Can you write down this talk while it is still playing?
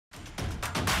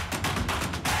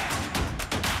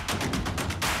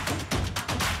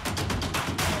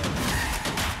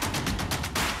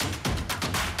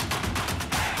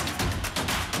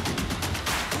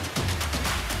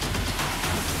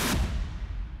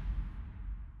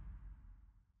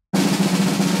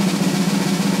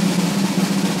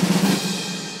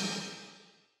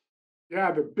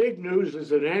Yeah, the big news is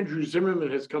that Andrew Zimmerman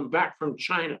has come back from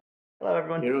China. Hello,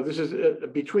 everyone. This is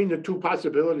between the two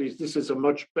possibilities. This is a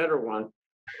much better one.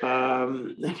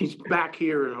 He's back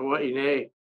here in Hawaii,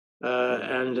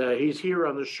 and he's here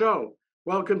on the show.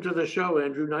 Welcome to the show,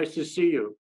 Andrew. Nice to see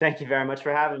you. Thank you very much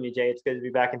for having me, Jay. It's good to be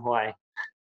back in Hawaii.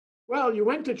 Well, you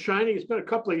went to China. You spent a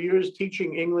couple of years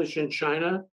teaching English in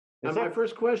China. Is And my it?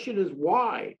 first question is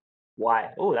why? Why?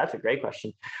 Oh, that's a great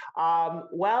question.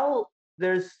 Well,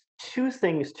 there's two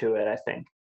things to it, I think.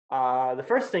 The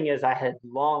first thing is I had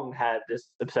long had this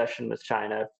obsession with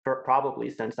China, probably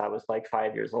since I was like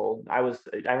 5 years old. I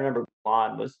remember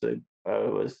Wuhan was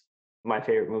my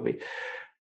favorite movie,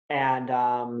 and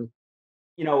I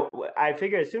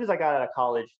figured as soon as I got out of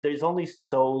college, there's only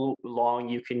so long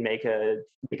you can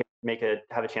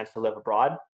have a chance to live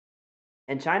abroad,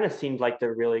 and China seemed like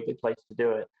the really good place to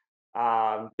do it.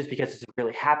 Just because it's a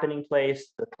really happening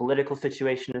place, the political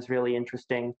situation is really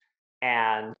interesting,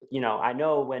 and I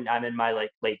know when I'm in my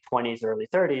like late 20s, early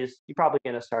 30s, you're probably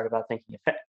going to start thinking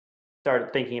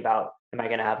about, am I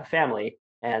going to have a family,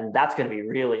 and that's going to be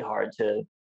really hard to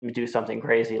do something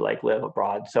crazy like live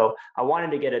abroad. So I wanted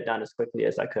to get it done as quickly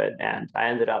as I could, and I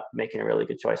ended up making a really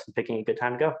good choice and picking a good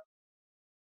time to go.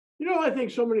 I think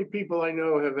so many people I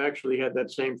know have actually had that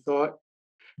same thought.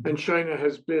 And China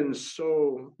has been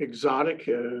so exotic,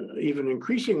 even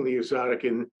increasingly exotic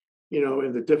in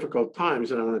the difficult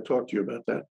times. And I want to talk to you about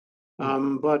that.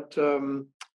 But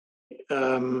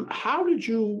how did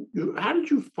you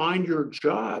find your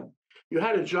job? You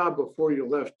had a job before you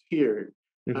left here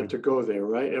Mhm. to go there,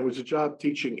 right? It was a job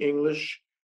teaching English.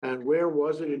 And where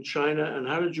was it in China? And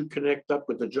how did you connect up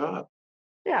with the job?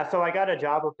 Yeah, so I got a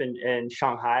job up in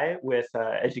Shanghai with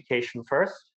Education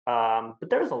First. But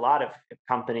there's a lot of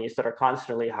companies that are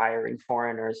constantly hiring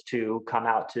foreigners to come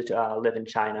out to live in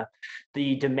China.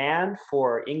 The demand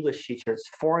for English teachers,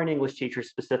 foreign English teachers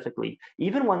specifically,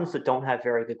 even ones that don't have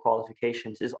very good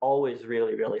qualifications, is always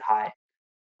really, really high.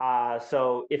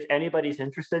 So if anybody's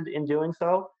interested in doing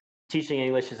so, teaching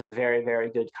English is a very, very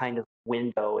good kind of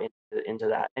window into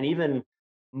that. And even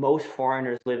most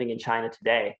foreigners living in China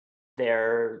today,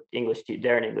 they're an English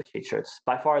teacher. It's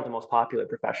by far the most popular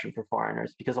profession for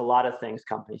foreigners because a lot of things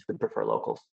companies would prefer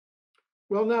locals.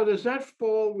 Well, now, does that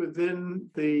fall within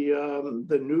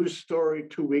the news story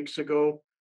 2 weeks ago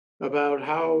about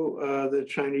how the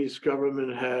Chinese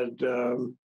government had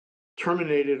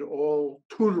terminated all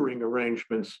tutoring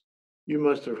arrangements? You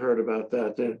must have heard about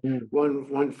that. Then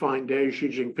Mm. one fine day, Xi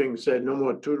Jinping said, "No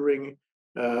more tutoring,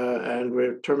 and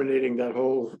we're terminating that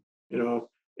whole you know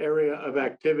area of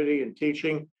activity and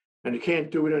teaching, and you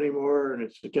can't do it anymore, and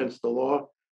it's against the law."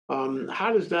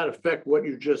 How does that affect what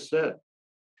you just said?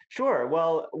 Sure.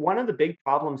 Well, one of the big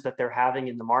problems that they're having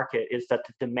in the market is that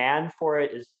the demand for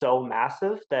it is so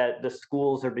massive that the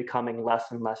schools are becoming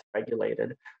less and less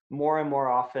regulated. More and more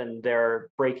often, they're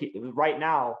breaking. Right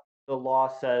now, the law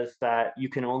says that you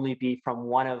can only be from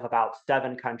one of about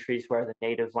 7 countries where the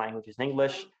native language is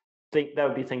English. Think that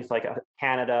would be things like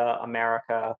Canada,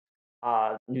 America,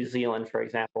 New Zealand, for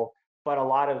example. But a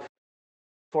lot of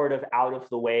sort of out of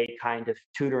the way kind of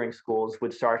tutoring schools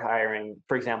would start hiring,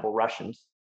 for example, Russians,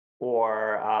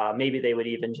 or maybe they would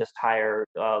even just hire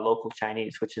local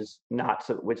Chinese, which is not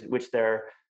so, which they're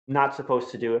not supposed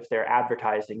to do if they're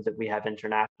advertising that we have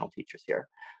international teachers here.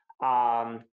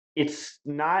 It's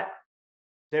not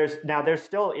there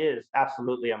still is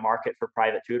absolutely a market for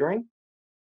private tutoring,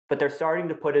 but they're starting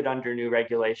to put it under new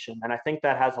regulation, and I think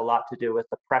that has a lot to do with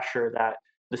the pressure that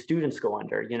the students go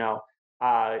under.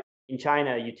 Uh, in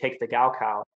China, you take the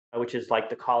Gaokao, which is like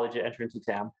the college entrance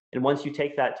exam, and once you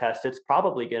take that test, it's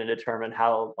probably going to determine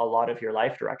how a lot of your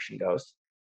life direction goes.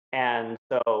 And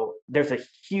so there's a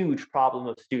huge problem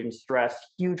of student stress,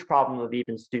 huge problem of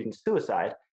even student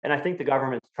suicide. And I think the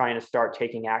government's trying to start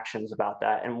taking actions about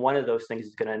that. And one of those things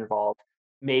is going to involve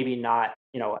maybe not,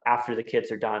 after the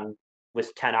kids are done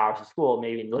with 10 hours of school,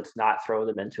 maybe let's not throw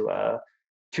them into a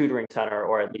tutoring center,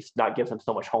 or at least not give them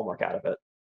so much homework out of it.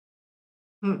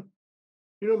 Hmm.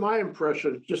 My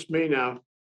impression, just me now,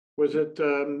 was that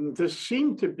this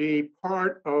seemed to be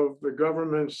part of the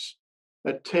government's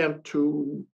attempt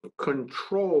to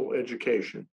control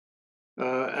education.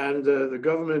 And the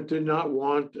government did not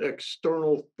want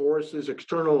external forces,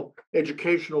 external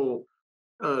educational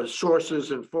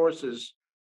sources and forces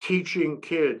teaching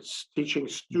kids, teaching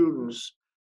students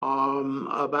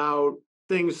about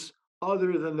things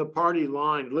other than the party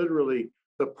line, literally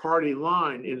the party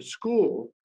line in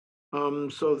school.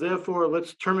 So therefore,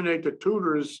 let's terminate the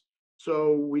tutors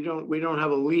so we don't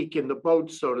have a leak in the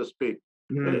boat, so to speak.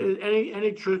 Mm.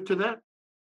 Any truth to that?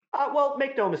 Well,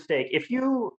 make no mistake.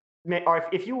 or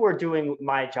if you were doing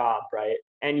my job, right,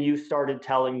 and you started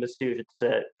telling the students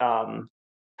that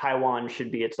Taiwan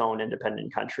should be its own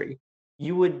independent country,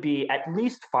 you would be at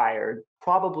least fired,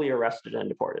 probably arrested and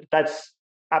deported. That's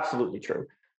absolutely true.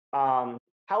 Um,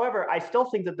 However, I still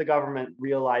think that the government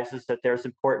realizes that there's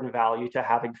important value to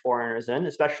having foreigners in,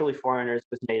 especially foreigners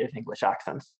with native English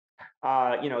accents.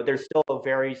 There's still a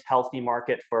very healthy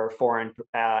market for foreign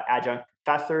adjunct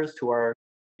professors who are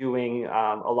doing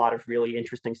a lot of really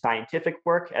interesting scientific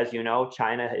work. As you know,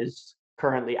 China is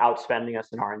currently outspending us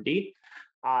in R&D.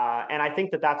 And I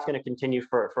think that that's going to continue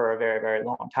for a very, very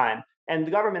long time. And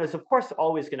the government is, of course,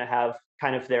 always going to have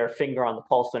kind of their finger on the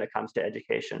pulse when it comes to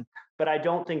education. But I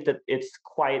don't think that it's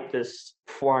quite this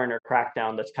foreigner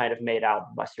crackdown that's kind of made out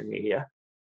in Western media.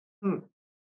 Hmm.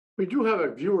 We do have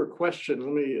a viewer question.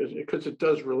 Let me, because it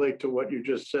does relate to what you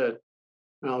just said.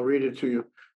 And I'll read it to you.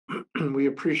 We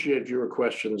appreciate viewer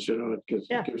questions. It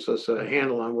Yeah. gives us a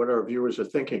handle on what our viewers are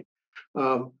thinking.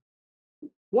 Um,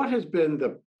 what has been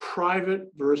the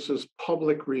private versus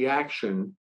public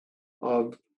reaction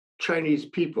of Chinese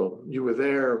people? You were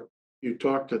there, you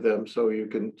talked to them, so you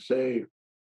can say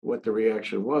what the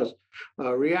reaction was.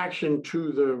 Reaction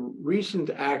to the recent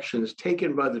actions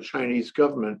taken by the Chinese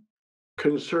government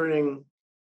concerning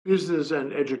business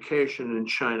and education in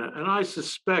China. And I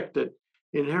suspect that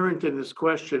inherent in this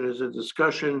question is a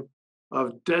discussion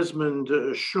of Desmond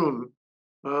Shum,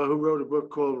 who wrote a book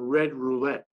called Red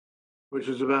Roulette, which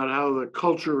is about how the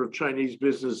culture of Chinese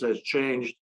business has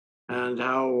changed and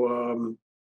how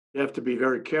you have to be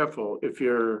very careful if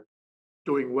you're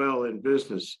doing well in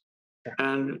business.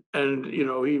 And he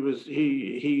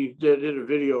did a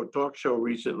video talk show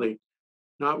recently,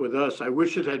 not with us. I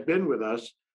wish it had been with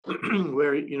us,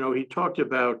 where he talked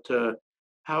about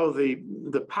how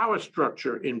the power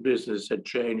structure in business had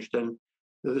changed, and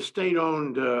the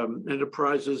state-owned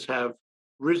enterprises have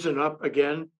risen up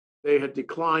again. They had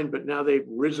declined, but now they've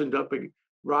risen up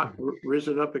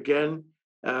again.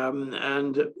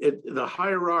 And the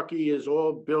hierarchy is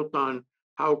all built on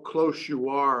how close you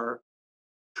are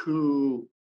to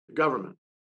the government.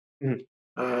 Mhm.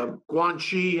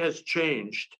 Guanxi has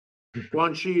changed.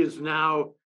 Guanxi is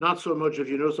now not so much if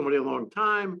you know somebody a long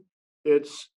time.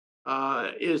 It's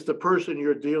is the person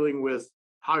you're dealing with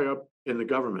high up in the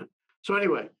government. So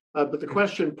anyway, but the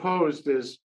question posed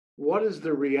is, what is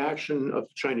the reaction of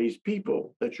the Chinese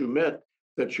people that you met,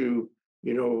 that you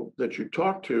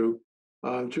talked to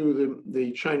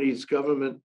the Chinese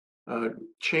government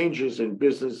changes in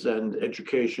business and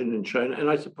education in China? And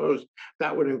I suppose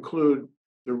that would include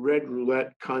the red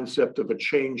roulette concept of a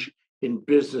change in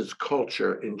business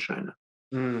culture in China.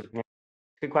 Yeah.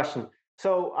 Good question.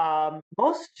 So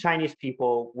most Chinese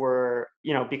people were,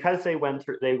 because they went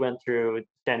through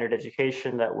standard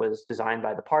education that was designed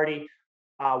by the party.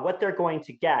 What they're going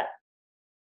to get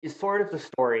is sort of the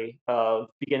story of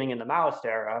beginning in the Maoist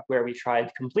era, where we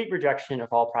tried complete rejection of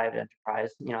all private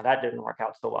enterprise. That didn't work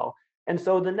out so well. And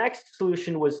so the next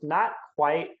solution was not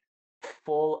quite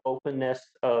full openness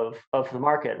of the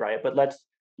market, right? But let's,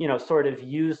 sort of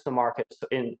use the market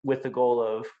in with the goal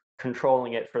of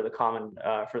controlling it for the common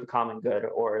good,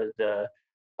 or the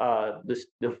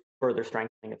further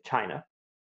strengthening of China.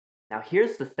 Now,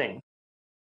 here's the thing: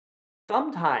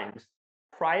 sometimes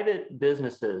private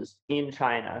businesses in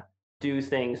China do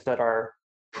things that are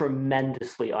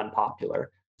tremendously unpopular.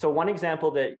 So one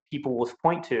example that people will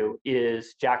point to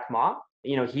is Jack Ma.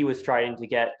 He was trying to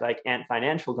get like Ant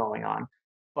Financial going on,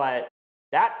 but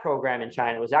that program in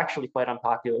China was actually quite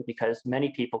unpopular because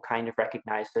many people kind of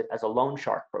recognized it as a loan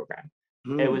shark program.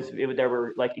 Mm. There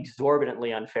were like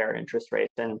exorbitantly unfair interest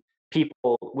rates, and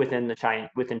people within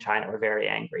China were very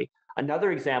angry.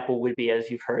 Another example would be, as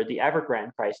you've heard, the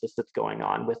Evergrande crisis that's going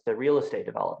on with the real estate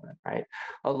development, right?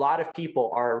 A lot of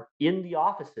people are in the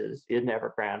offices in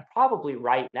Evergrande, probably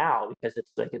right now, because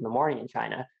it's like in the morning in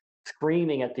China,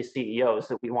 screaming at the CEOs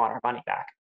that we want our money back.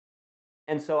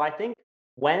 And so I think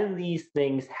when these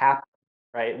things happen,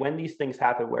 right, when these things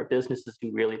happen where businesses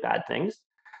do really bad things,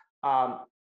 um,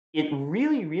 it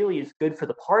really, really is good for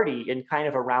the party in kind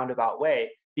of a roundabout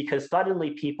way, because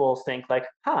suddenly people think like,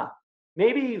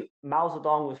 maybe Mao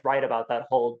Zedong was right about that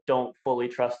whole "don't fully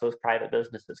trust those private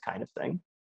businesses" kind of thing,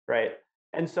 right?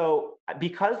 And so,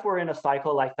 because we're in a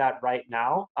cycle like that right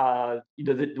now,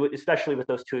 especially with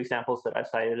those two examples that I've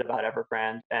cited about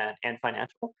Evergrande and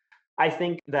Financial, I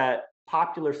think that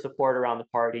popular support around the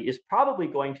party is probably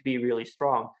going to be really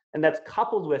strong, and that's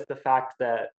coupled with the fact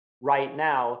that right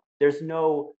now there's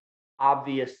no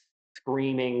obvious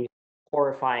screaming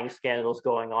horrifying scandals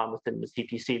going on within the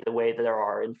CPC the way that there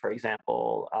are in, for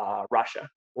example, Russia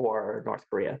or North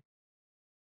Korea.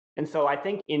 And so I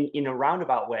think in a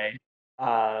roundabout way,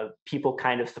 people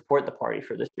kind of support the party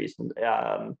for this reason.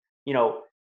 You know,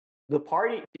 the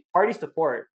party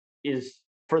support is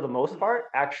for the most part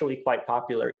actually quite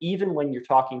popular, even when you're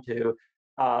talking to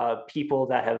people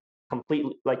that have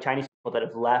completely like Chinese people that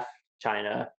have left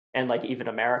China and like even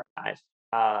Americanized.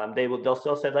 They'll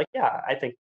still say like, yeah, I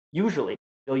think usually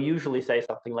they'll usually say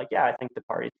something like, yeah, I think the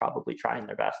party's probably trying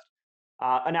their best.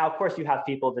 And now, of course, you have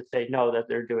people that say no, that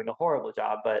they're doing a horrible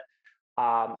job. But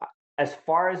um, as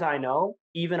far as I know,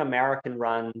 even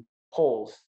American-run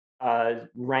polls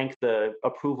rank the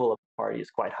approval of the party as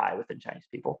quite high within Chinese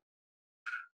people.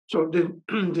 So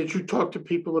did you talk to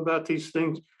people about these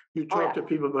things? You Oh talked yeah. to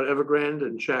people about Evergrande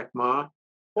and Jack Ma,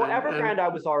 Well, and Evergrande, I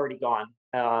was already gone.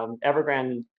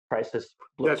 Evergrande crisis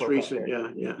that's broke out recent, very. yeah,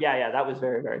 yeah. Yeah, yeah, that was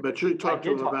very, very But recent. you I talked to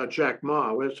did him talk. about Jack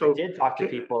Ma. I So did talk to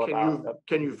people about.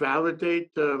 can you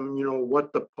validate,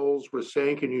 what the polls were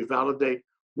saying? Can you validate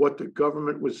what the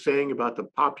government was saying about the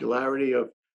popularity of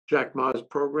Jack Ma's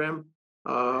program?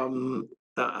 I'll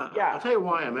Yeah, tell you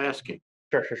why I'm asking.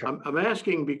 sure, sure, sure. I'm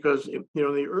asking because, in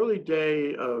the early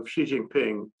day of Xi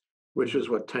Jinping, which Mhm, is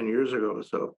what, 10 years ago or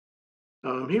so,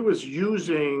 he was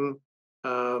using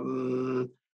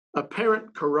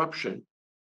apparent corruption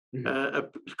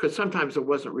mhm, because sometimes it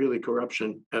wasn't really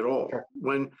corruption at all. sure.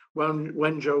 When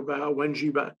Joe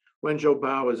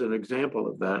Bao is an example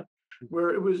of that,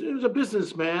 where it was a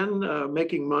businessman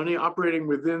making money, operating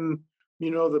within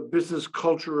the business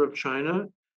culture of China,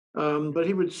 but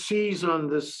he would seize on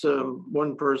this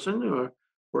one person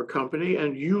or company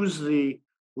and use the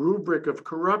rubric of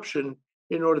corruption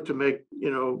in order to make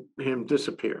him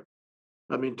disappear.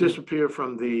 I mean, Mhm, disappear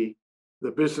from the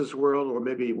business world, or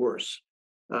maybe worse.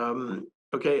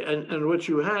 Okay, and what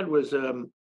you had was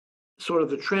sort of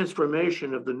the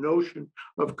transformation of the notion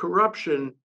of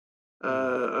corruption,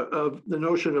 mhm, of the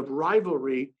notion of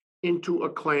rivalry into a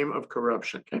claim of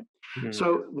corruption. Okay, mhm, so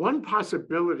one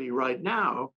possibility right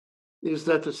now is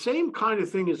that the same kind of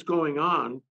thing is going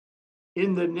on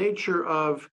in the nature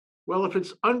of, well, if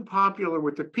it's unpopular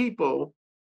with the people,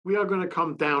 we are going to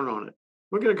come down on it.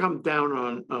 We're going to come down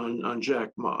on Jack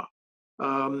Ma,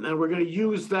 and we're going to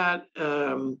use that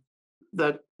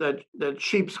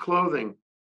sheep's clothing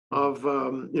mhm.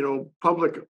 of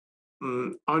public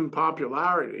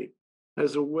unpopularity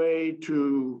as a way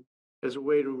to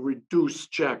reduce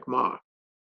Jack Ma.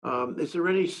 Mhm. Is there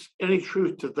any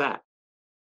truth to that?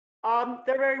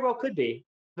 There very well could be.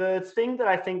 The thing that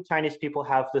I think Chinese people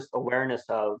have this awareness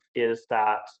of is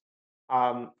that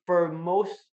for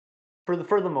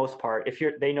the most part, if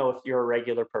they know if you're a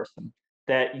regular person,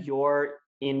 that your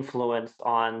influence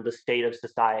on the state of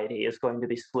society is going to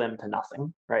be slim to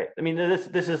nothing, right? I mean,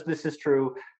 this is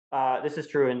true. This is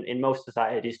true in most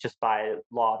societies just by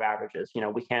law of averages.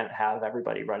 We can't have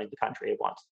everybody running the country at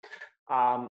once.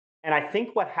 Um, and I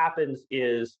think what happens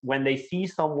is when they see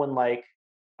someone like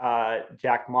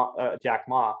Jack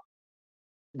Ma,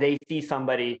 they see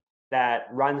somebody that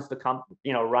runs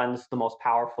the most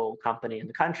powerful company in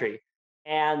the country,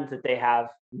 and that they have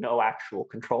no actual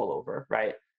control over.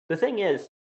 Right. The thing is,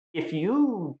 if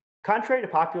you, contrary to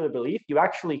popular belief, you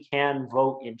actually can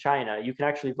vote in China. You can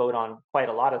actually vote on quite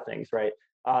a lot of things, right?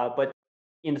 But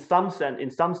in some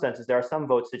senses, there are some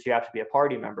votes that you have to be a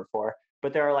party member for,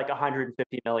 but there are like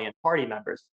 150 million party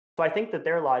members. So I think that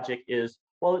their logic is,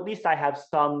 well, at least I have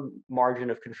some margin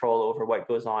of control over what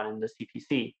goes on in the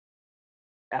CPC.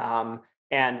 Um,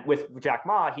 and with Jack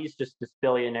Ma, he's just this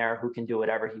billionaire who can do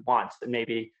whatever he wants. And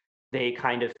maybe they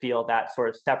kind of feel that sort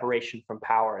of separation from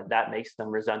power, and that makes them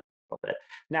resentful of it.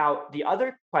 Now, the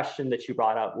other question that you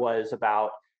brought up was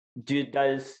about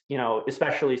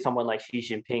especially someone like Xi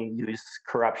Jinping use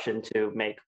corruption to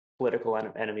make political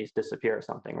enemies disappear or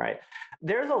something, right?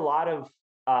 There's a lot of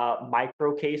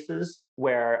micro cases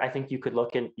where I think you could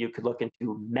look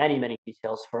into many, many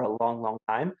details for a long, long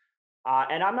time.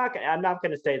 And I'm not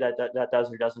going to say that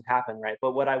does or doesn't happen, right?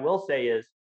 But what I will say is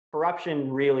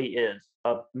corruption really is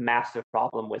a massive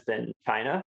problem within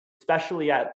China,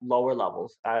 especially at lower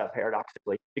levels,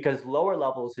 paradoxically, because lower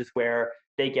levels is where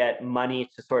they get money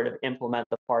to sort of implement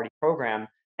the party program,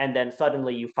 and then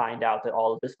suddenly you find out that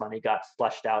all of this money got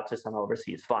slushed out to some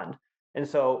overseas fund. And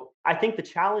so I think the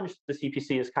challenge the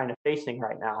CPC is kind of facing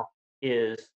right now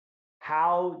is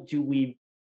how do we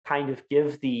kind of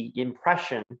give the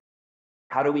impression,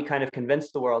 how do we kind of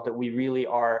convince the world that we really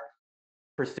are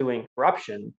pursuing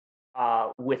corruption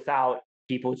without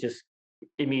people just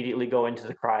immediately go into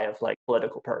the cry of like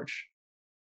political purge?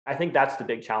 I think that's the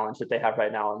big challenge that they have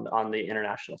right now on the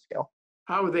international scale.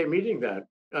 How are they meeting that?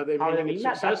 Are they How do they meeting it mean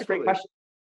that? That's a great successfully? question.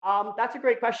 That's a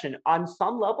great question. On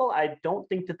some level, I don't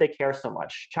think that they care so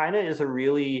much. China is a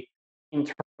really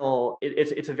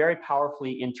it's a very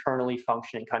powerfully internally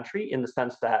functioning country in the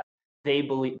sense that they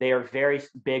are very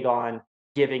big on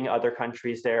giving other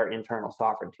countries their internal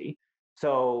sovereignty.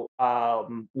 So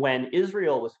when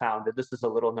Israel was founded, this is a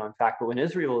little known fact, but when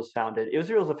Israel was founded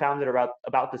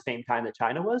about the same time that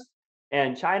China was,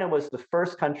 and China was the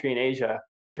first country in Asia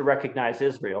to recognize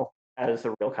Israel as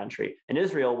a real country, and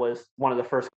Israel was one of the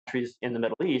first countries in the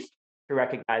Middle East to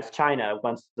recognize China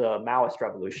once the Maoist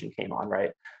revolution came on,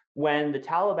 right? When the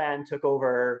Taliban took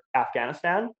over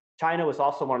Afghanistan, China was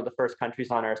also one of the first countries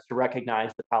on earth to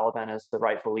recognize the Taliban as the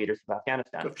rightful leaders of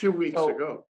Afghanistan. A few weeks So,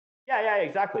 ago. yeah, yeah,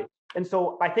 exactly. And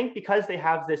so I think because they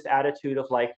have this attitude of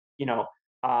like,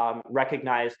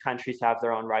 recognize countries have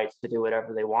their own rights to do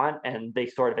whatever they want, and they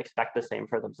sort of expect the same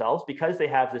for themselves. Because they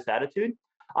have this attitude,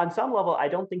 on some level, I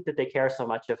don't think that they care so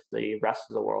much if the rest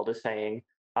of the world is saying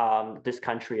this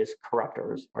country is corrupt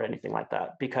or anything like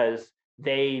that, because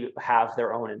they have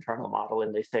their own internal model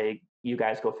and they say, you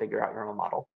guys go figure out your own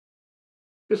model.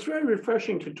 It's very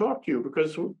refreshing to talk to you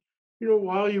because,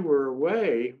 while you were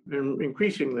away, and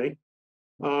increasingly,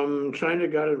 China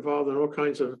got involved in all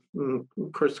kinds of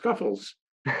kerfuffles.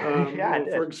 Yeah, it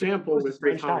For did. It example, was a with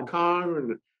strange Hong time. Kong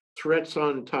and threats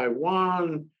on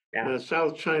Taiwan, Yeah.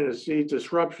 South China Sea,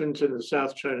 disruptions in the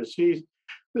South China Sea,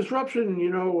 disruption,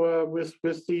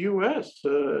 with the U.S.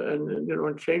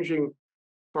 And changing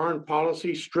foreign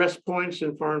policy, stress points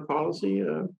in foreign policy.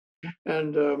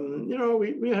 And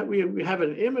we have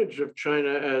an image of China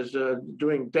as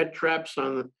doing debt traps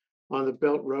on the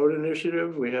Belt Road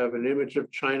Initiative. We have an image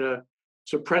of China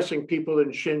suppressing people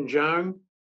in Xinjiang,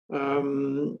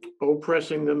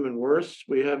 oppressing them, and worse.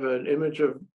 We have an image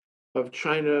of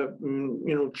China,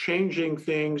 changing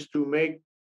things to make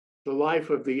the life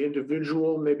of the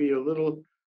individual maybe a little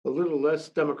less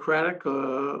democratic,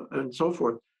 and so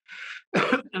forth.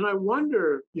 And I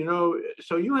wonder,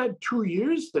 so you had 2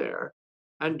 years there,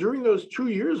 and during those 2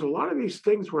 years, a lot of these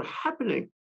things were happening.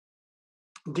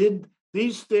 Did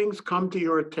these things come to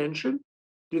your attention?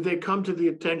 Did they come to the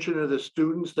attention of the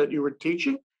students that you were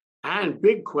teaching? And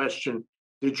big question,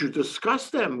 did you discuss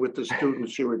them with the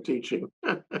students you were teaching?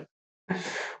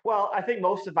 Well, I think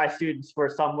most of my students were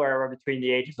somewhere between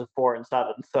the ages of 4 and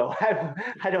 7, so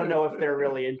I don't know if they're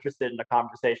really interested in a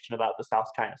conversation about the South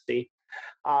China Sea.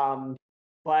 Um,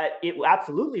 but it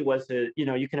absolutely was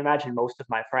you can imagine most of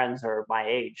my friends are my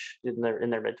age in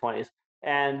their mid-20s,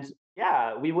 and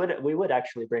yeah, we would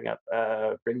actually bring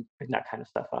that kind of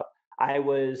stuff up. I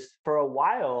was for a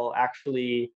while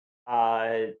actually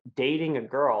dating a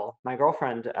girl. My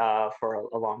girlfriend for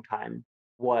a long time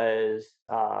was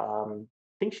I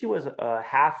think she was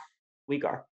half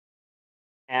Uyghur,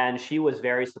 and she was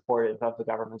very supportive of the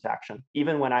government's action,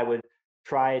 even when I would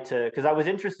try to, because I was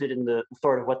interested in the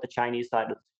sort of what the Chinese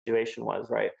side of the situation was,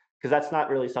 right? Because that's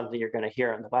not really something you're going to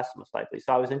hear in the West, most likely.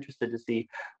 So I was interested to see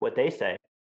what they say.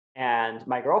 And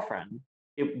my girlfriend,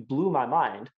 it blew my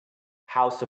mind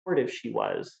how supportive she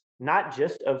was, not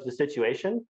just of the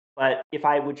situation, but if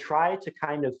I would try to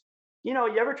kind of, you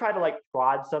ever try to like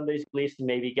prod somebody's beliefs and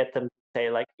maybe get them to say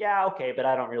like, yeah, okay, but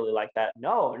I don't really like that.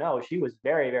 No, no, she was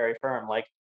very, very firm. Like,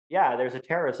 yeah, there's a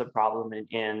terrorism problem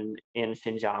in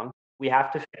Xinjiang. We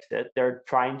have to fix it. They're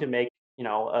trying to make,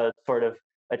 a sort of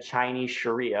a Chinese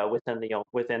Sharia within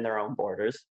their own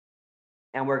borders,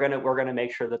 and we're gonna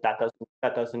make sure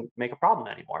that doesn't make a problem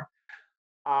anymore.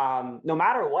 No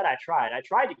matter what I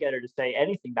tried to get her to say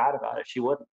anything bad about it. She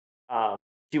wouldn't. Um,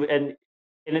 and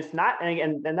it's not,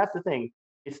 and that's the thing.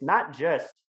 It's not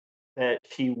just that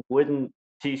she wouldn't,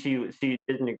 she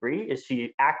didn't agree. Is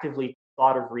she actively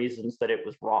thought of reasons that it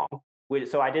was wrong.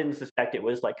 So I didn't suspect it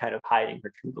was like kind of hiding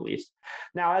her true beliefs.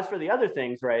 Now, as for the other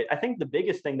things, right? I think the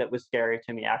biggest thing that was scary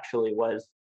to me actually was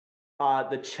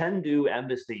the Chengdu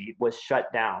embassy was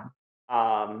shut down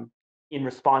um, in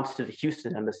response to the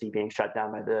Houston embassy being shut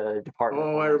down by the Department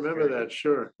of Oh, I Homeland remember Security. that.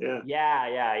 Sure. Yeah. Yeah,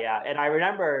 yeah, yeah. And I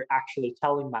remember actually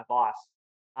telling my boss,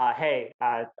 "Hey,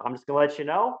 I'm just gonna let you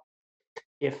know,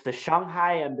 if the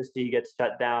Shanghai embassy gets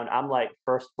shut down, I'm like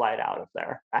first flight out of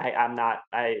there. I'm not.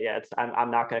 Yeah,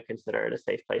 I'm not going to consider it a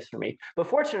safe place for me." But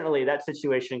fortunately, that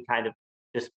situation kind of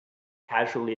just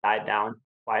casually died down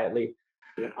quietly.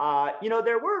 Yeah.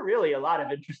 There were really a lot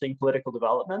of interesting political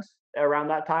developments around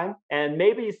that time, and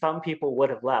maybe some people would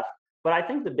have left. But I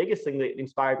think the biggest thing that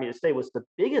inspired me to stay was the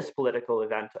biggest political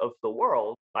event of the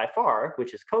world by far,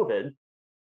 which is COVID,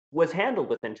 was handled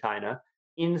within China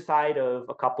inside of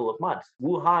a couple of months.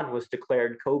 Wuhan was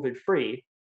declared COVID free.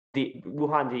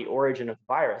 Wuhan, the origin of the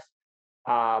virus,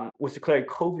 was declared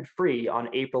COVID free on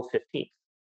April 15th.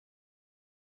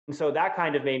 And so that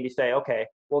kind of made me say, okay,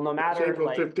 well, no That's matter April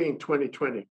like 15th,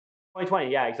 2020.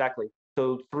 2020, yeah, exactly.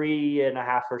 So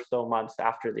 3.5 or so months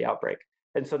after the outbreak.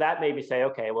 And so that made me say,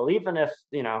 okay, well, even if,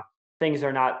 things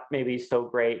are not maybe so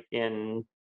great in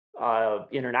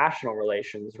international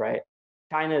relations, right?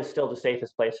 China is still the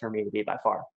safest place for me to be by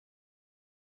far.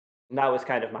 And that was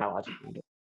kind of my logic behind it.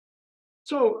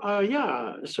 So,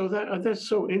 yeah, so that's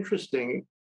so interesting.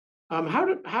 How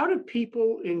do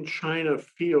people in China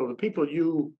feel? The people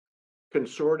you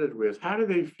consorted with, how do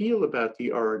they feel about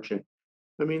the origin?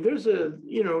 I mean, there's a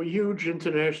huge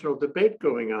international debate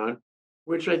going on,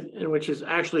 which is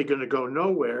actually going to go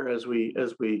nowhere as we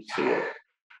see it,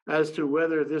 as to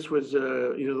whether this was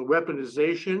the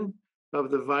weaponization of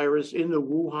the virus in the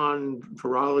Wuhan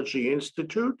Virology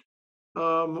Institute,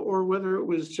 or whether it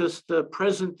was just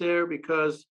present there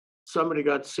because somebody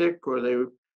got sick, or they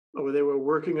were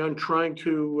working on trying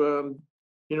to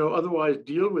otherwise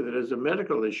deal with it as a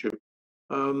medical issue.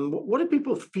 What do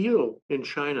people feel in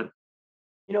China?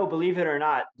 Believe it or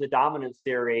not, the dominance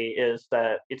theory is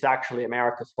that it's actually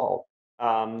America's fault.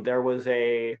 Um, there was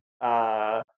a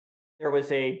uh, there was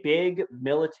a big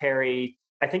military.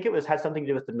 I think it was had something to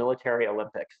do with the military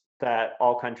Olympics that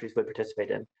all countries would participate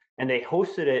in, and they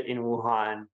hosted it in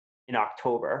Wuhan in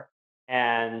October.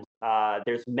 And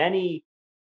there's many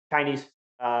Chinese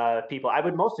people. I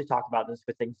would mostly talk about this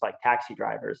with things like taxi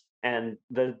drivers. And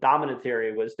the dominant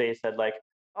theory was they said like,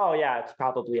 oh yeah, it's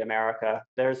probably America.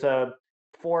 There's a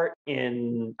fort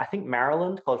in I think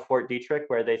Maryland called Fort Detrick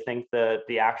where they think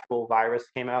the actual virus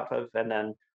came out of, and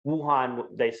then Wuhan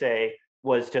they say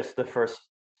was just the first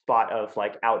spot of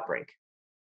like outbreak.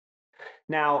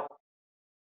 Now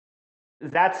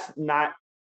that's not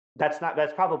that's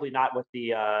probably not what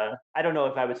the I don't know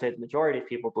if I would say the majority of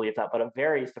people believe that, but a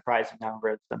very surprising number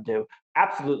of them do.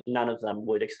 Absolutely none of them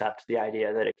would accept the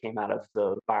idea that it came out of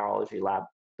the virology lab.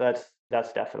 That's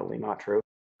definitely not true.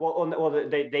 Well,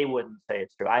 they wouldn't say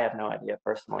it's true. I have no idea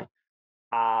personally.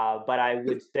 But I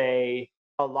would say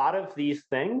a lot of these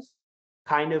things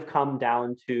kind of come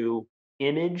down to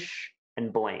image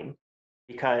and blame,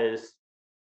 because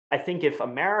I think if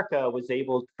America was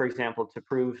able, for example, to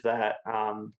prove that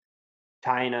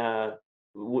China,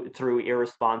 through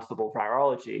irresponsible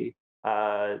virology,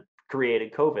 uh,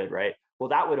 created COVID, right? Well,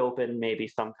 that would open maybe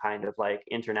some kind of like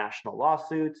international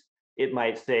lawsuits. It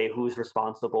might say who's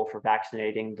responsible for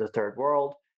vaccinating the third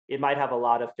world. It might have a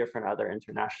lot of different other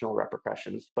international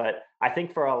repercussions. But I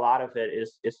think for a lot of it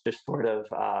is it's just sort of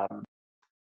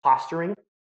posturing,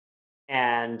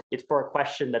 and it's for a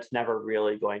question that's never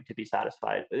really going to be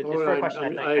satisfied. It's Oh, for a I,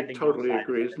 question I I think both totally sides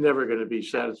agree. are It's going to never going to be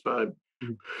satisfied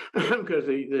Mhm. because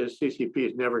the CCP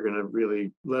is never going to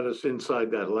really let us inside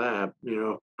that lab.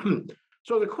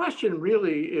 So the question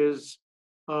really is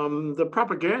the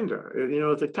propaganda.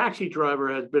 The taxi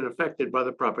driver has been affected by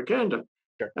the propaganda,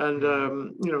 Sure. and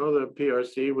the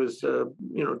PRC was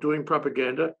doing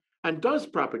propaganda and does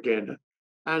propaganda,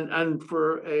 and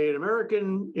for an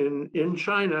American in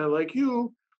China like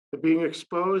you, being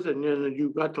exposed, and then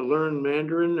you got to learn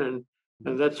Mandarin, and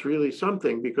that's really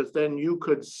something, because then you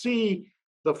could see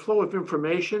the flow of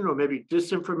information, or maybe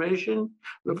disinformation,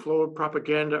 the Mhm. flow of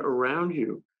propaganda around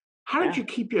you. How did Yeah. you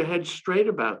keep your head straight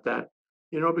about that?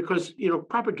 Because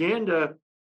propaganda,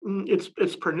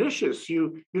 it's pernicious.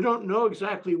 You don't know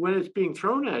exactly when it's being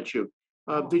thrown at you.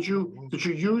 Did No. you did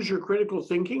you use your critical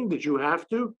thinking? Did you have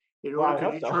to, in Well, order I would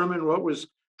to hope so. determine what was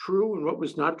true and what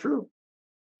was not true?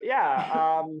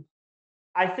 Yeah.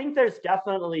 I think there's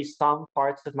definitely some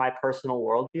parts of my personal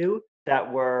worldview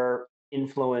that were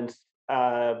influenced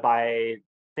by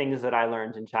things that I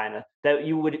learned in China that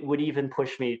you would even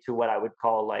push me to what I would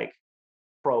call like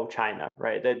pro China,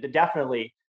 right?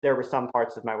 Definitely there were some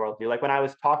parts of my worldview. Like when I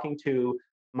was talking to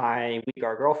my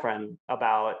weaker girlfriend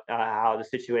about how the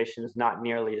situation is not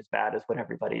nearly as bad as what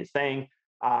everybody is saying.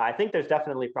 I think there's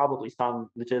definitely probably some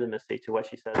legitimacy to what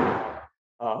she says about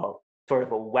uh, sort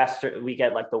of a Western, we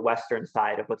get like the Western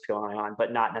side of what's going on,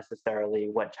 but not necessarily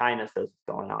what China says is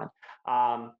going on.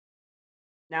 Um,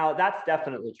 Now, that's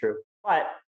definitely true. But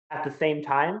at the same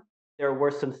time, there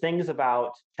were some things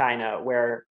about China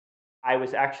where I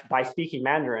was actually, by speaking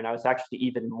Mandarin, I was actually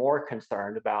even more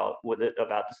concerned about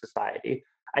the society.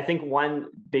 I think one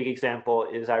big example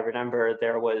is I remember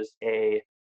there was a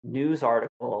news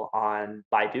article on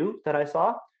Baidu that I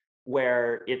saw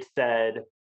where it said,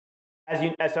 as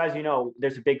you know,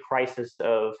 there's a big crisis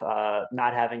of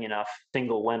not having enough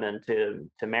single women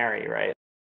to marry, right?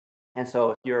 And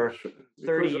so if you're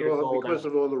 30 because of years all old because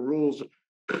of all the rules.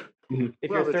 if Well,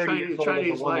 you're the 30 years old as a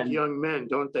Chinese like woman, young men,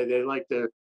 don't they? They like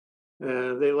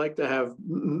to have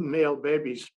male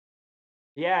babies.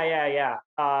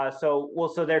 So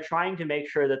they're trying to make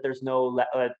sure that there's no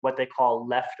what they call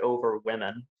leftover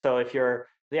women. So if you're,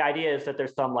 the idea is that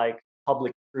there's some like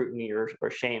public scrutiny or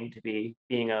shame to be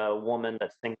being a woman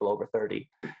that's single over 30.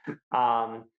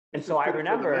 And This so is I good for the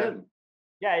remember, men.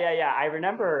 I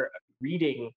remember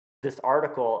reading this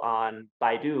article on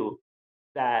Baidu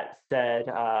that said,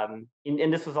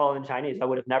 and this was all in Chinese. I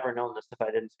would have never known this if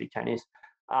I didn't speak Chinese.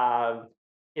 Um,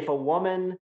 if a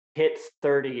woman hits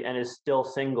 30 and is still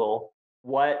single,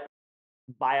 what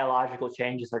biological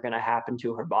changes are going to happen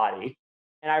to her body?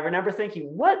 And I remember thinking,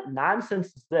 what nonsense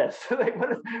is this? Like,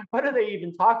 what are they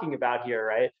even talking about here,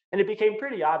 right? And it became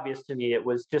pretty obvious to me it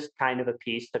was just kind of a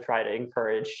piece to try to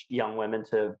encourage young women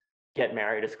to get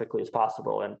married as quickly as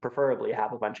possible and preferably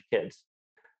have a bunch of kids.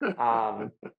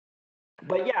 Um,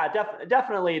 but yeah,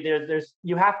 definitely, there's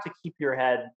you have to keep your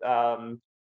head,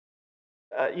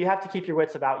 you have to keep your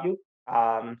wits about you.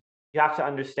 You have to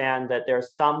understand that there are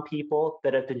some people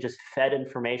that have been just fed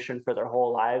information for their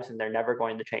whole lives and they're never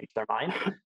going to change their mind.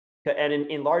 And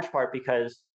in large part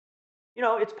because,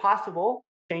 it's possible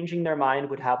changing their mind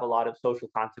would have a lot of social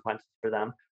consequences for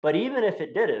them. But even if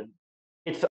it didn't,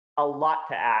 it's a lot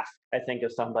to ask, I think,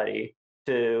 of somebody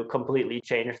to completely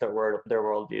change their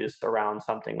worldviews around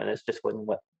something when it's just what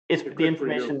it's Yeah, the good for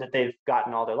information you. that they've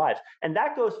gotten all their lives. And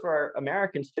that goes for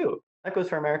Americans too. That goes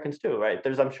for Americans too, right?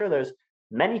 I'm sure there's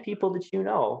many people that you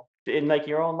know in like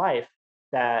your own life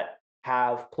that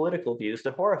have political views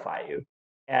that horrify you.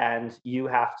 And you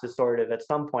have to sort of at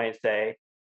some point say,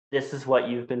 this is what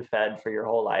you've been fed for your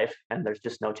whole life, and there's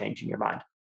just no changing your mind.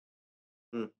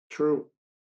 True.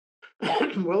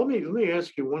 Well, let me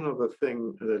ask you one other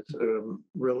thing that's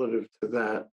relative to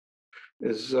that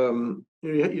is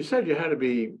you said you had to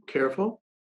be careful,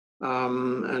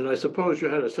 and I suppose you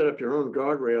had to set up your own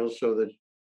guardrails so that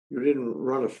you didn't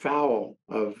run afoul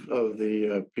of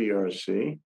the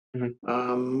PRC. Mhm.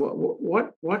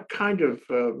 What kind of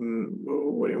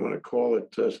what do you want to call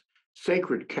it?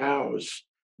 Sacred cows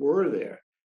were there?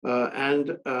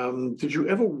 And did you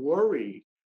ever worry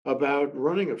about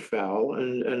running afoul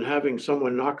and having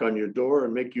someone knock on your door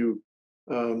and make you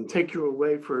take you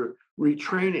away for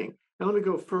retraining? And let me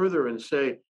go further and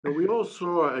say, we all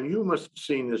saw, and you must have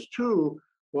seen this too,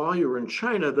 while you were in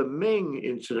China, the Meng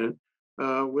incident,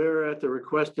 where at the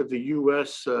request of the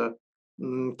U.S.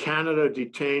 Canada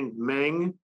detained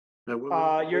Meng, a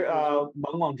woman You're individual.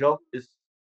 Meng Wanzhou is,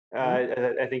 Hmm?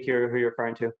 I think you're who you're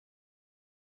referring to.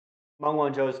 Meng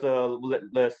Wanzhou is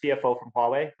the CFO from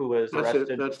Huawei who was That's it.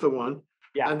 arrested. That's the one.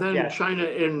 Yeah, And then yeah. China,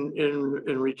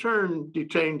 in return,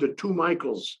 detained the two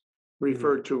Michaels, Mhm.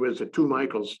 referred to as the two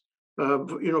Michaels,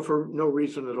 for no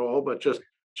reason at all, but just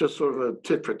sort of a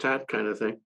tit for tat kind of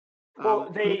thing. Well,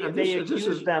 And this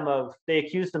is they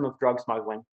accused them of drug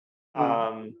smuggling. mm,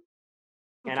 Um,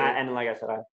 okay. and like I said,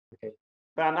 okay.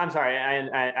 But I'm sorry,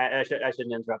 I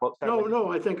shouldn't interrupt. Oh, sorry, what No, did you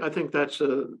no, I think that's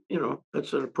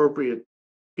that's an appropriate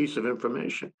piece of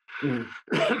information. say?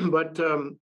 Mhm. But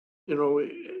you know,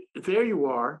 there you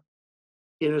are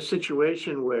in a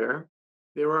situation where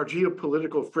there are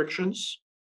geopolitical frictions,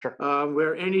 Sure.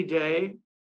 where any day,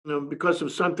 because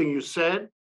of something you said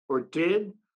or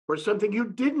did, or something you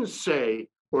didn't say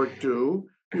or do,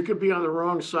 you could be on the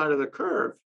wrong side of the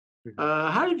curve.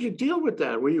 Mhm. How did you deal with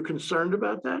that? Were you concerned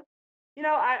about that?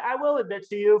 I will admit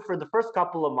to you, for the first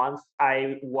couple of months,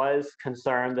 I was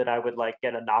concerned that I would like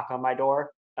get a knock on my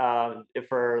door,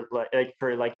 for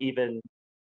like even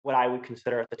what I would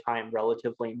consider at the time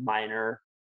relatively minor,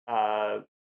 uh,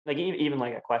 like even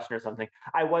like a question or something.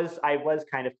 I was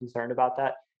kind of concerned about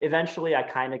that. Eventually, I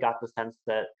kind of got the sense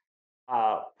that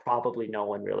probably no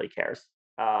one really cares.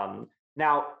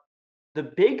 Now, the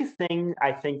big thing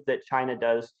I think that China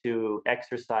does to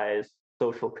exercise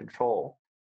social control,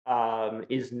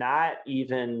 is not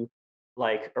even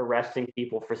like arresting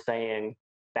people for saying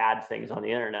bad things on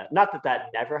the internet. Not that that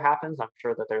never happens. I'm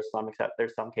sure that there's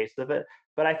some cases of it.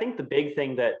 But I think the big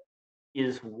thing that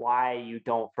is why you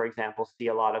don't, for example, see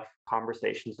a lot of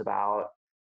conversations about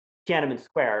Tiananmen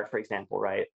Square, for example,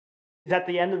 right? Is at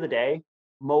the end of the day,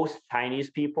 most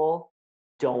Chinese people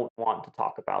don't want to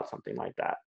talk about something like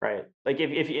that, right? Like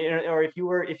if you, or if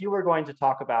you were going to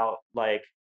talk about like,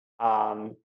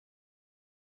 um,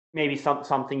 maybe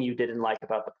something you didn't like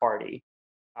about the party,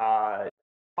 uh,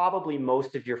 probably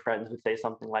most of your friends would say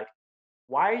something like,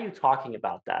 "Why are you talking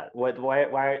about that?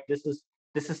 Why this is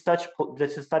such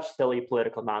silly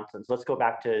political nonsense. Let's go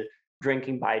back to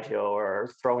drinking baijiu or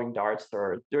throwing darts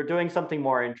or doing something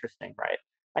more interesting, right?"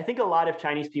 I think a lot of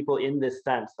Chinese people in this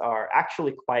sense are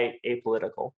actually quite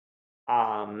apolitical.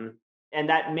 Um, and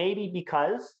that may be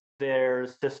because their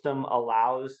system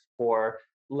allows for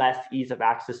less ease of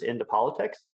access into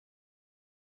politics.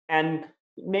 And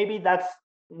maybe that's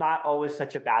not always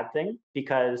such a bad thing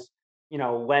because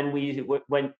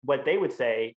when what they would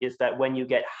say is that when you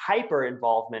get hyper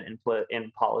involvement in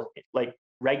politics, like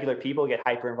regular people get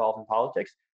hyper involved in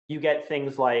politics, you get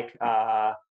things like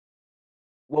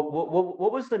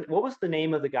what was the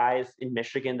name of the guys in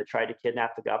Michigan that tried to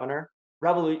kidnap the governor?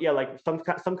 Yeah, like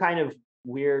some kind of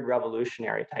weird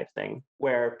revolutionary type thing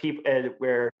where people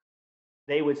where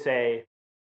they would say,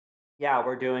 yeah,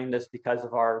 we're doing this because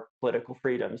of our political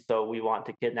freedoms, so we want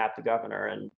to kidnap the governor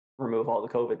and remove all the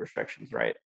COVID restrictions,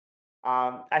 right?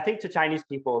 I think to Chinese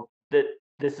people that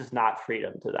this is not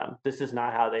freedom to them. This is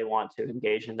not how they want to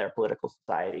engage in their political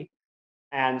society.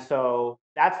 And so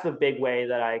that's the big way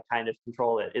that I kind of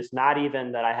control it. It's not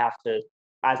even that I have to,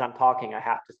 as I'm talking, I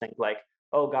have to think like,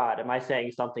 oh God, am I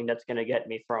saying something that's going to get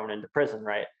me thrown into prison,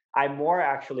 right? I more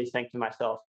actually think to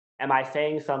myself, am I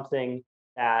saying something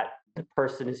that the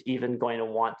person is even going to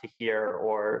want to hear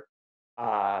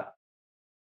uh,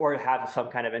 or have some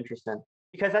kind of interest in?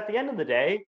 Because at the end of the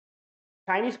day,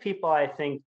 Chinese people, I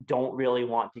think, don't really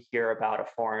want to hear about a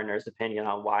foreigner's opinion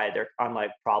on why they're on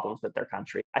like problems with their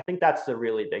country. I think that's the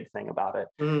really big thing about it.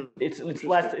 Interesting.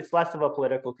 It's less of a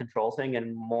political control thing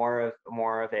and more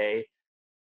of a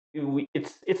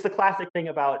it's the classic thing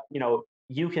about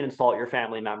you can insult your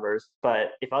family members,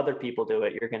 but if other people do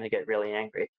it, you're going to get really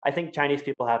angry. I think Chinese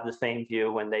people have the same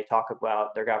view when they talk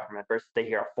about their government versus they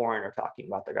hear a foreigner talking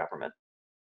about their government.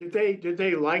 Did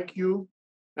they like you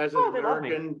as an Oh, they love me.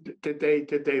 American?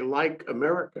 Did they like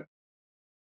America?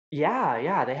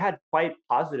 Yeah, they had quite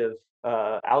positive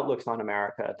outlooks on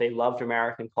America. They loved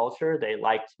American culture. They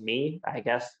liked me, I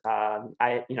guess. I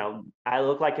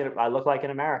look like an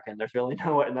American. There's really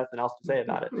nothing else to say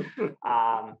about it.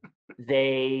 Um,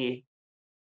 they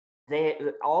they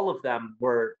all of them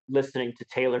were listening to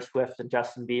Taylor Swift and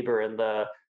Justin Bieber in the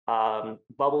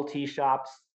bubble tea shops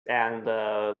and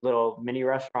the little mini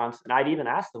restaurants. And I'd even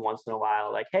ask them once in a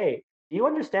while, like, "Hey, do you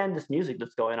understand this music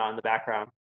that's going on in the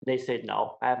background?" They said,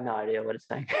 "No, I have no idea what it's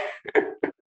saying."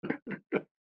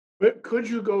 But could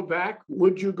you go back?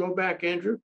 Would you go back,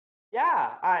 Andrew?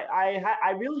 Yeah,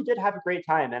 I really did have a great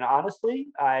time, and honestly,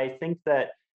 I think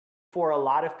that for a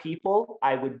lot of people,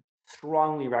 I would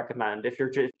strongly recommend if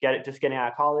you're just getting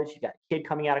out of college, you got a kid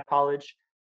coming out of college,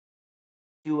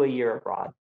 do a year abroad,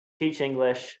 teach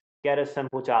English, get a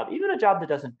simple job, even a job that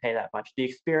doesn't pay that much. The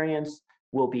experience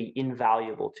will be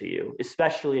invaluable to you,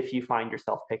 especially if you find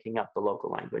yourself picking up the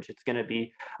local language. It's going to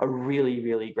be a really,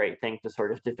 really great thing to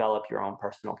sort of develop your own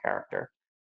personal character.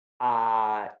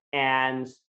 And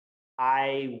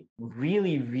I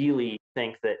really, really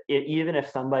think that even if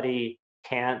somebody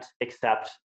can't accept,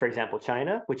 for example,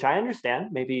 China, which I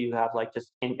understand, maybe you have like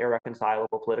just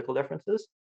irreconcilable political differences,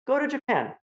 go to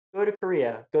Japan, go to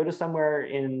Korea, go to somewhere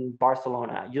in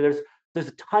Barcelona.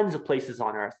 There's tons of places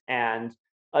on earth, and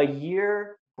a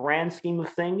year, grand scheme of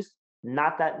things,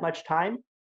 not that much time,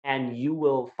 and you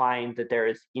will find that there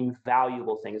is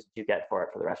invaluable things that you get for it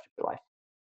for the rest of your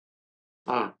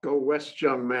life. Go west,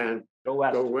 young man. Go Go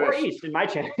west or west. east in my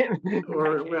channel.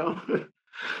 Or, well,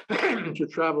 to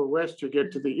travel west to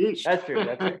get to the east. That's true.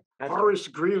 That's true. That's true. Horace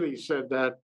Greeley said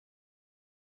that.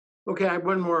 Okay, I have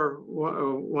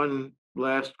one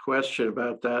last question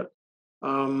about that.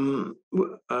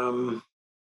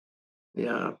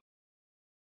 Yeah,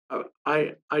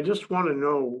 I just want to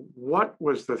know what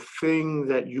was the thing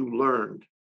that you learned.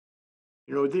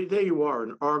 There you are,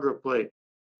 an Arger plate,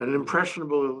 an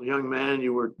impressionable young man.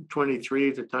 You were 23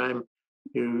 at the time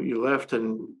you left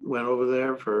and went over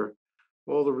there for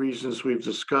all the reasons we've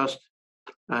discussed,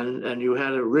 and you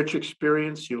had a rich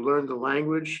experience. You learned the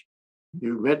language,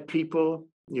 you met people,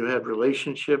 you had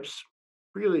relationships.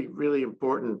 Really, really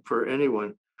important for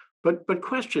anyone. But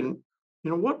question,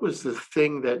 what was the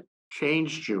thing that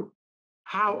changed you?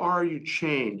 How are you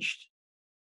changed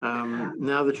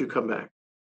now that you come back?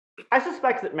 I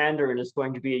suspect that Mandarin is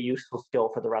going to be a useful skill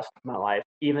for the rest of my life,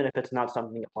 even if it's not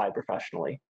something applied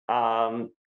professionally. Um,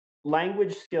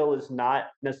 Language skill is not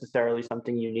necessarily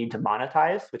something you need to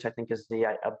monetize, which I think is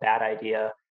a bad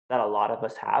idea that a lot of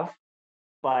us have.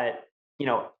 But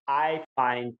I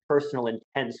find personal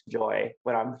intense joy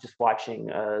when I'm just watching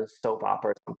a soap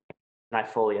opera or something, and I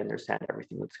fully understand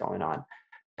everything that's going on.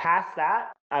 Past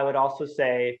that, I would also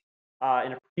say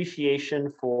an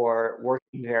appreciation for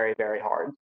working very, very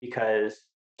hard because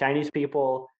Chinese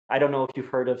people, I don't know if you've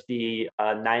heard of the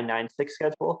 996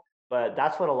 schedule, but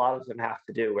that's what a lot of them have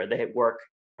to do, where they work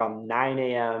from 9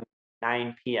 a.m.,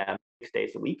 9 p.m., 6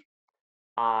 days a week.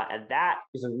 And that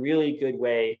is a really good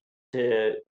way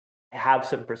to have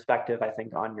some perspective, I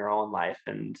think, on your own life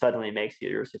and suddenly makes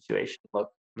your situation look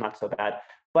not so bad.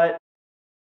 But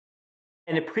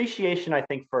an appreciation, I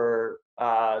think, for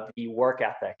the work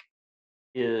ethic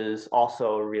is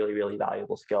also a really, really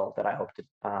valuable skill that I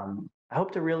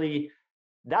hope to really,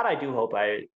 that I do hope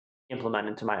I implement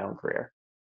into my own career.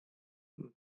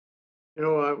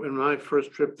 In my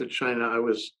first trip to China, I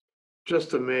was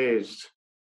just amazed.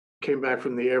 Came back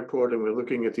from the airport and we're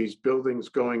looking at these buildings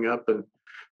going up, and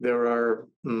there are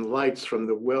lights from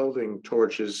the welding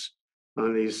torches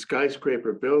on these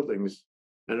skyscraper buildings.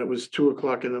 And it was 2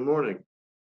 o'clock in the morning.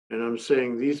 And I'm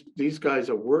saying these guys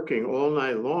are working all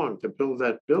night long to build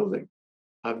that building.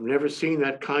 I've never seen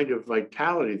that kind of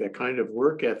vitality, that kind of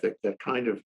work ethic, that kind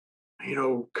of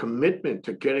commitment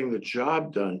to getting the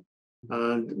job done.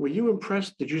 Were you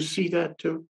impressed? Did you see that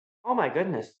too? Oh my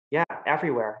goodness, yeah,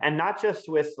 everywhere, and not just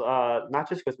with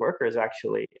workers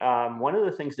actually. One of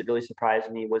the things that really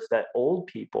surprised me was that old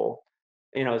people,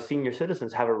 senior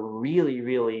citizens, have a really,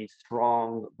 really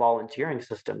strong volunteering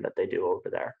system that they do over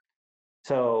there.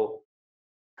 So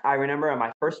I remember on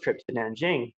my first trip to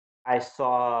Nanjing, I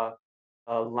saw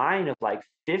a line of like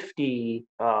 50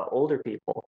 older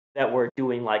people that were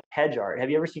doing like hedge art. Have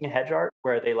you ever seen a hedge art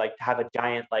where they like have a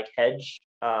giant like hedge,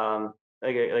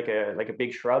 like a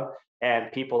big shrub,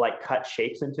 and people like cut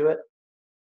shapes into it?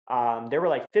 There were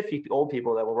like 50 old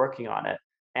people that were working on it.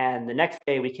 And the next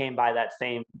day we came by that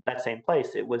same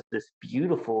place. It was this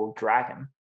beautiful dragon.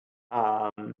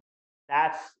 Um,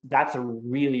 that's a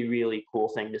really, really cool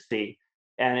thing to see.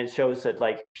 And it shows that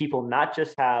like people not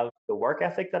just have the work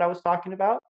ethic that I was talking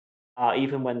about,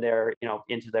 even when they're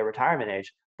into their retirement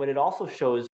age, but it also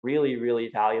shows really, really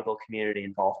valuable community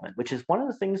involvement, which is one of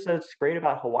the things that's great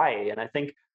about Hawaii. And I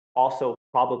think also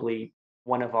probably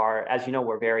one of our, as you know,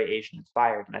 we're very Asian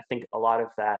inspired, and I think a lot of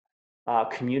that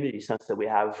community sense that we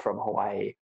have from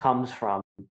Hawaii comes from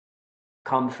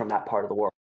that part of the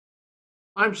world.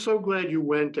 I'm so glad you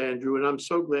went, Andrew, and I'm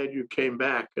so glad you came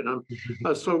back. And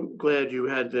I'm so glad you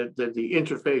had the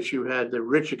interface you had, the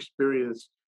rich experience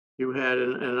you had.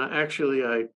 And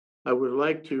I would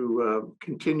like to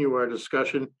continue our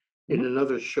discussion in Mhm.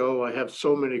 another show. I have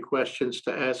so many questions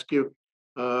to ask you,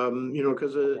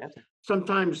 because Fantastic.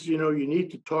 sometimes, you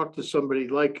need to talk to somebody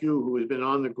like you who has been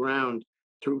on the ground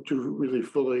to really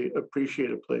fully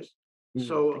appreciate a place. Thank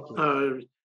So,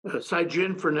 you. Sai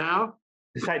Jin for now.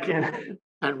 再见。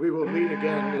And we will meet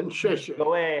again in 谢谢.各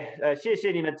位，谢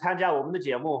谢你们参加我们的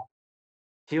节目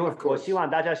，Of 我希 course. 望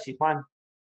大家喜欢。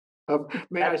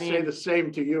May I That say the means,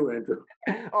 same to you, Andrew?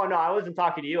 oh no, I wasn't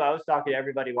talking to you. I was talking to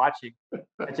everybody watching.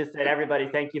 I just said, everybody,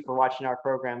 thank you for watching our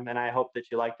program, and I hope that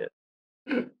you liked it.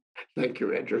 Thank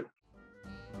you, Andrew.